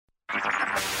HT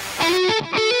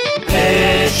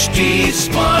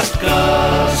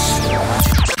Smartcast.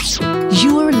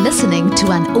 You are listening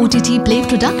to an OTTplay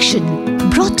production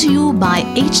brought to you by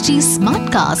HT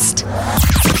Smartcast.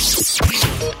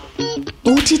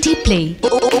 OTTplay.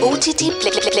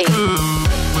 OTTplay.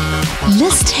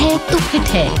 List है तो hit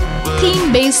है.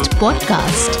 Theme based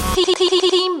podcast.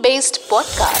 Theme based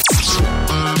podcast.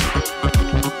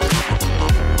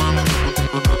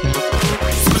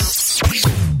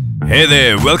 Hey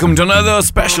there, welcome to another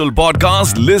special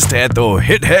podcast, List Hai To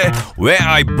Hit Hai, where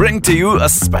I bring to you a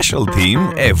special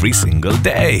theme every single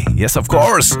day. Yes, of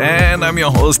course, and I'm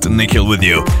your host, Nikhil, with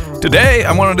you. Today,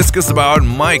 I want to discuss about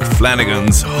Mike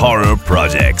Flanagan's horror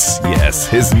projects. Yes,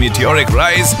 his meteoric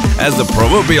rise as the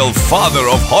proverbial father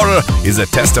of horror is a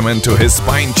testament to his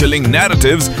spine-chilling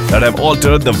narratives that have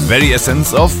altered the very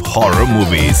essence of horror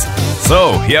movies.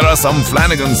 So, here are some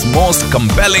Flanagan's most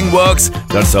compelling works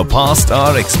that surpassed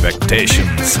our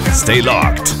expectations. Stay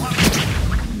locked.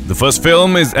 The first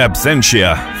film is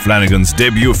Absentia. Flanagan's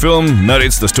debut film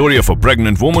narrates the story of a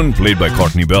pregnant woman played by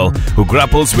Courtney Bell who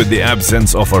grapples with the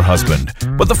absence of her husband.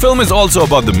 But the film is also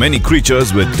about the many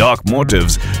creatures with dark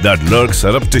motives that lurk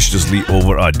surreptitiously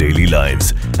over our daily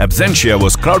lives. Absentia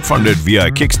was crowdfunded via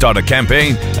a Kickstarter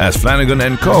campaign as Flanagan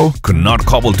and co. could not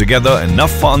cobble together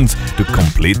enough funds to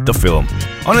complete the film.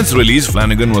 On its release,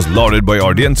 Flanagan was lauded by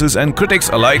audiences and critics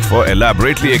alike for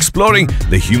elaborately exploring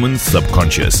the human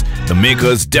subconscious. The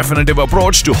maker's definitive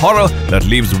approach to horror that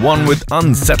leaves one with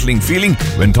unsettling feeling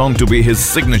went on to be his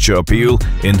signature appeal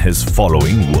in his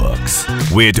following works.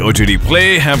 We at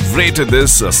OTTplay have rated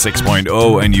this a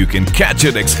 6.0 and you can catch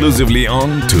it exclusively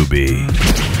on Tubi.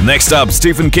 Next up,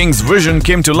 Stephen King's vision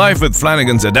came to life with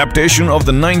Flanagan's adaptation of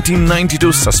the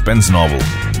 1992 suspense novel.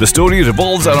 The story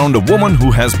revolves around a woman who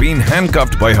has been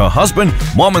handcuffed by her husband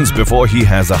moments before he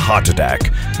has a heart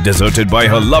attack. Deserted by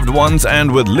her loved ones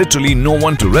and with literally no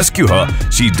one to rescue her,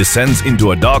 she descends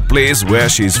into a dark place where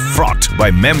she is fraught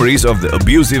by memories of the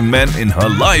abusive men in her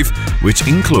life, which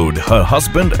include her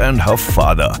husband and her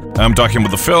father. I'm talking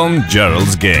about the film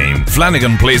Gerald's Game.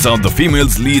 Flanagan plays out the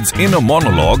female's lead's inner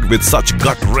monologue with such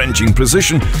gut-wrenching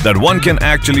precision that one can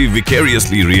actually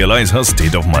vicariously realize her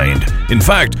state of mind. In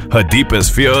fact, her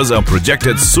deepest fears are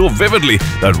projected so vividly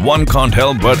that one can't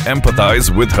help but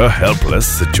empathize with her helpless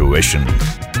situation.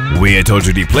 We at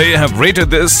OTTplay have rated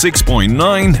this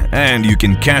 6.9 and you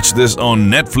can catch this on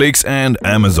Netflix and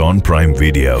Amazon Prime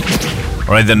Video.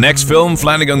 Alright, the next film,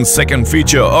 Flanagan's second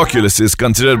feature, Oculus, is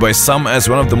considered by some as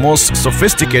one of the most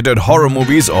sophisticated horror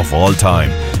movies of all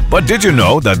time. But did you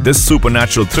know that this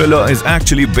supernatural thriller is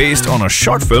actually based on a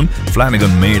short film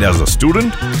Flanagan made as a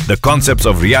student? The concepts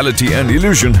of reality and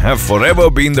illusion have forever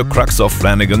been the crux of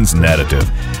Flanagan's narrative.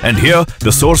 And here,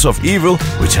 the source of evil,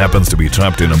 which happens to be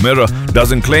trapped in a mirror,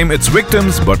 doesn't claim its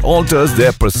victims but alters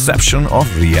their perception of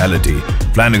reality.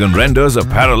 Flanagan renders a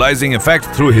paralyzing effect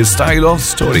through his style of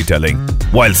storytelling.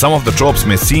 While some of the tropes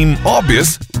may seem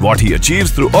obvious, what he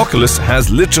achieves through Oculus has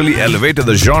literally elevated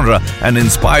the genre and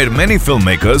inspired many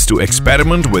filmmakers to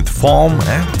experiment with form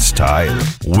and style.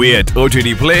 We at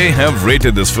OTTplay have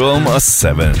rated this film a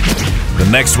 7. The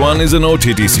next one is an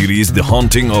OTT series, The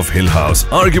Haunting of Hill House.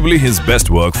 Arguably his best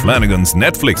work, Flanagan's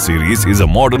Netflix series is a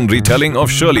modern retelling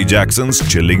of Shirley Jackson's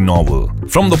chilling novel.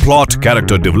 From the plot,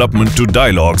 character development to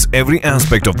dialogues, every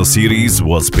aspect of the series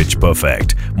was pitch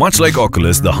perfect. Much like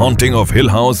Oculus, The Haunting of Hill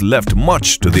House left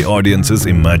much to the audience's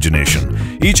imagination.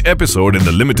 Each episode in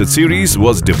the limited series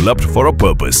was developed for a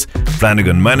purpose.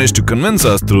 Flanagan managed to convince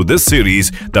us through this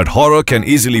series that horror can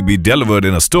easily be delivered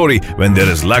in a story when there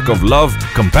is lack of love,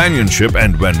 companionship,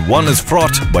 and when one is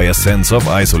fraught by a sense of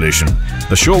isolation.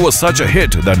 The show was such a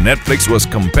hit that Netflix was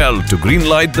compelled to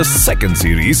greenlight the second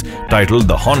series, titled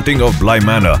The Haunting of Bly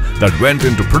Manor, that went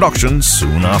into production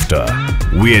soon after.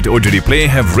 We at OTTplay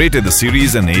have rated the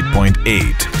series an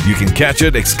 8.8. You can catch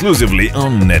it exclusively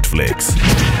on Netflix.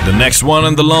 The next one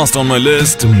and the last on my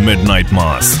list, Midnight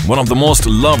Mass. One of the most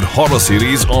loved horror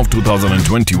series of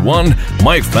 2021,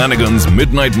 Mike Flanagan's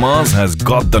Midnight Mass has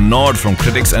got the nod from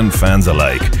critics and fans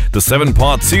alike. The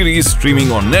 7-part series,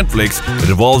 streaming on Netflix,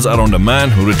 revolves around a man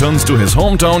who returns to his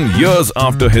hometown years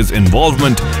after his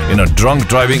involvement in a drunk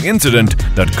driving incident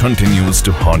that continues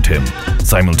to haunt him.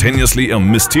 Simultaneously, a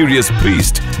mysterious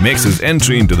priest makes his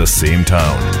entry into the same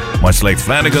town. Much like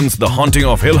Flanagan's The Haunting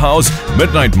of Hill House,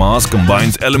 Midnight Mass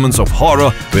combines elements of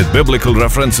horror with biblical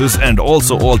references and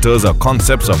also alters our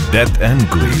concepts of death and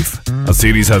grief. The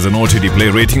series has an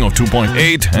OTTplay rating of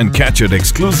 2.8 and catch it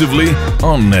exclusively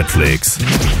on Netflix.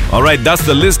 Alright, that's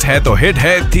the List Hai To Hit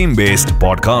Hai theme-based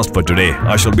podcast for today.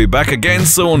 I shall be back again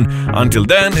soon. Until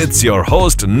then, it's your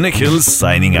host Nikhil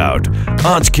signing out.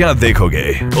 Aaj kya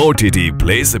dekhoge?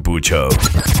 OTTplay se poocho.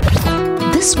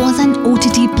 This was an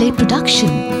OTTplay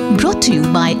production brought to you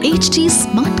by HT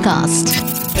Smartcast.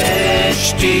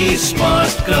 HT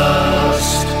Smartcast.